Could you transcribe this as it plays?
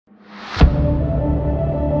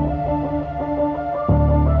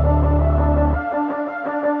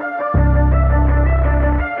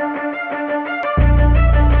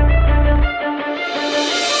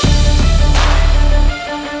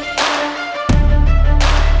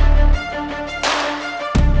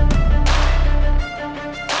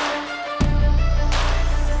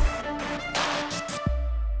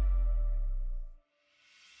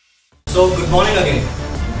So good morning again.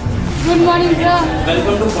 Good morning, sir.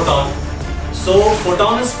 Welcome to Photon. So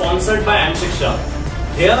Photon is sponsored by M-shiksha.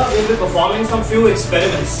 Here we will be performing some few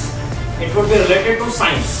experiments. It would be related to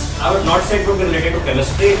science. I would not say it would be related to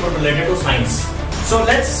chemistry, it would be related to science. So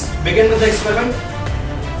let's begin with the experiment.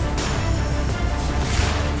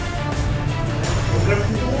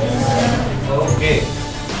 Okay.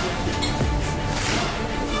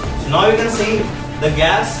 So now you can see the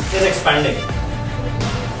gas is expanding.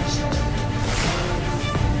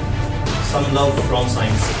 Some love from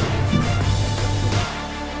science.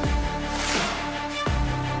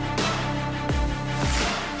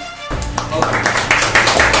 Okay.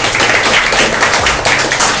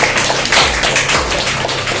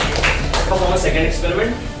 Perform a second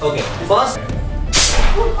experiment. Okay. First.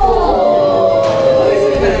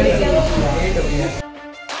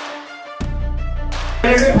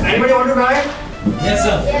 Anybody want to try? Yes,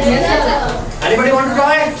 sir. Yes, sir. Anybody want to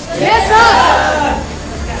try? Yes, sir.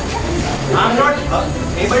 I'm not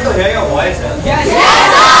able to hear your voice. Yes, sir.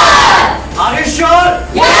 Are you sure?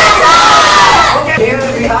 Yes, sir. Okay. Here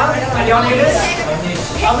we have, and your name is?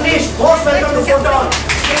 Avnish. Most welcome to Photon.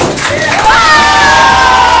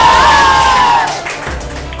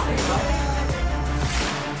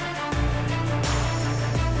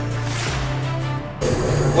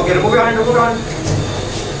 Okay, remove your hand, remove your hand.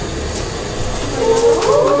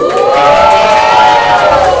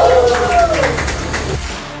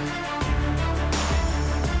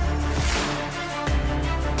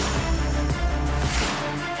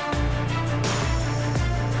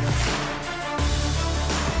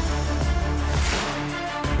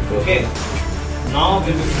 Okay, now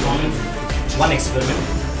we will be performing one experiment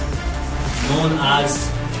known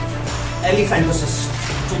as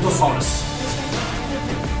Elephantosaurus.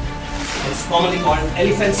 It's commonly called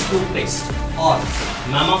elephant's toothpaste or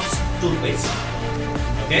mammoth's toothpaste.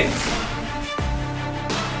 Okay?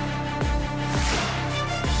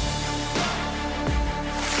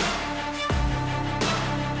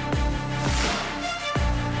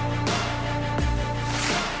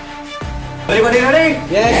 Everybody ready?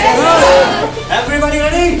 Yes, sir. Everybody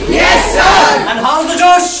ready? Yes, sir. And how's the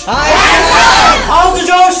Josh? Yes, sir. How's the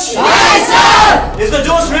Josh? Yes, sir. Is the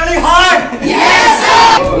Josh really hard? Yes,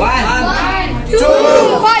 sir. 1, 2,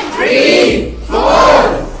 3, 4,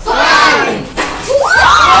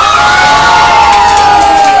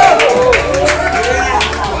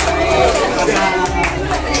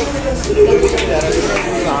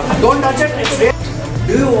 Don't touch it. It's real.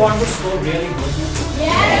 Do you want to score really good?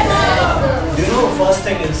 Yes, sir. Do you know the first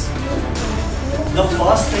thing is? The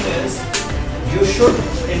first thing is you should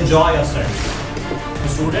enjoy your studies. A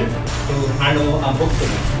student to hand over a book to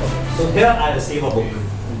me. So here I receive a book.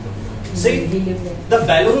 See, the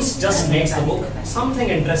balloons just makes the book something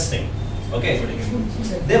interesting. Okay?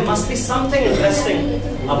 There must be something interesting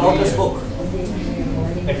about this book.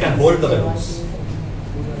 It can hold the balloons.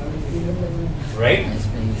 Right?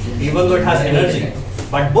 Even though it has energy.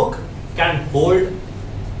 But book can hold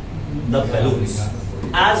the balloons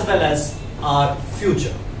as well as our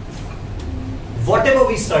future. Whatever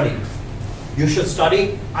we study, you should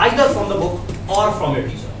study either from the book or from your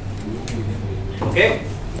teacher. Okay?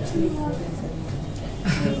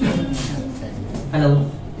 Hello.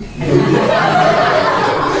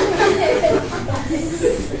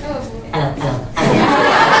 Hello.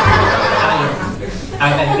 How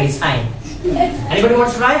are you? Everybody's fine. Anybody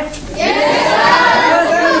wants to try?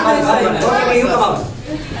 Yes, sir. Okay, you come out.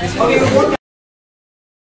 Okay, you won't.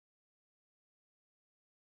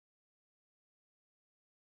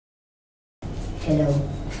 Hello.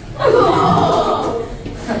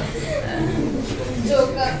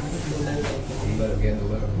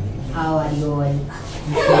 How are you all?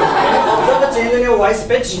 Observe the change in your voice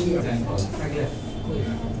pitch.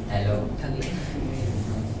 Hello.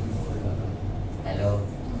 Hello.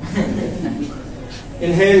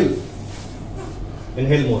 Inhale.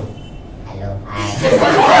 Inhale more. Hello.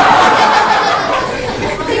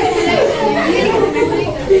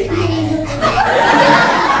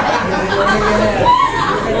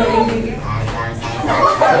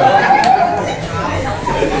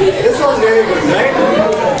 This was really good, right?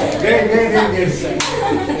 Great.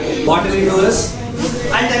 What will we do is,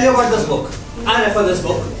 I'll tell you about this book. I refer this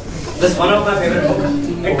book. This is one of my favorite books.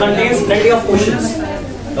 It contains plenty of questions.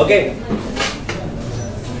 Okay.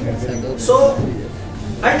 So,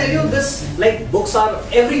 I tell you this, like books are,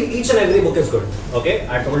 each and every book is good. Okay.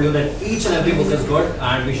 I told you that each and every book is good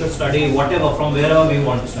and we should study whatever from wherever we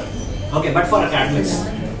want to study. Okay. But for academics,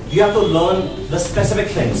 you have to learn the specific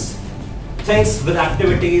things. Things with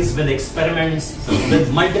activities, with experiments,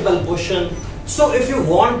 with multiple questions. So if you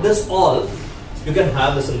want this all, you can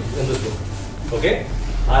have this in this book. Okay?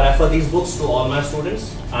 I refer these books to all my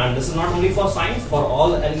students, and this is not only for science, for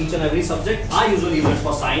all and each and every subject. I usually use it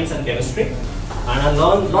for science and chemistry, and I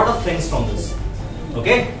learn a lot of things from this.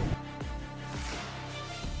 Okay?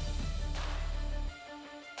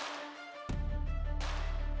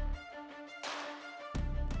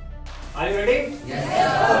 Are you ready? Yes,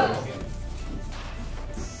 sir.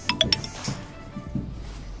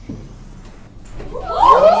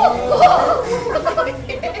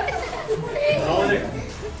 Okay. How was it?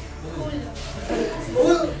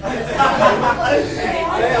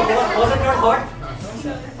 Was it not hot?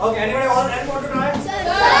 Okay, anybody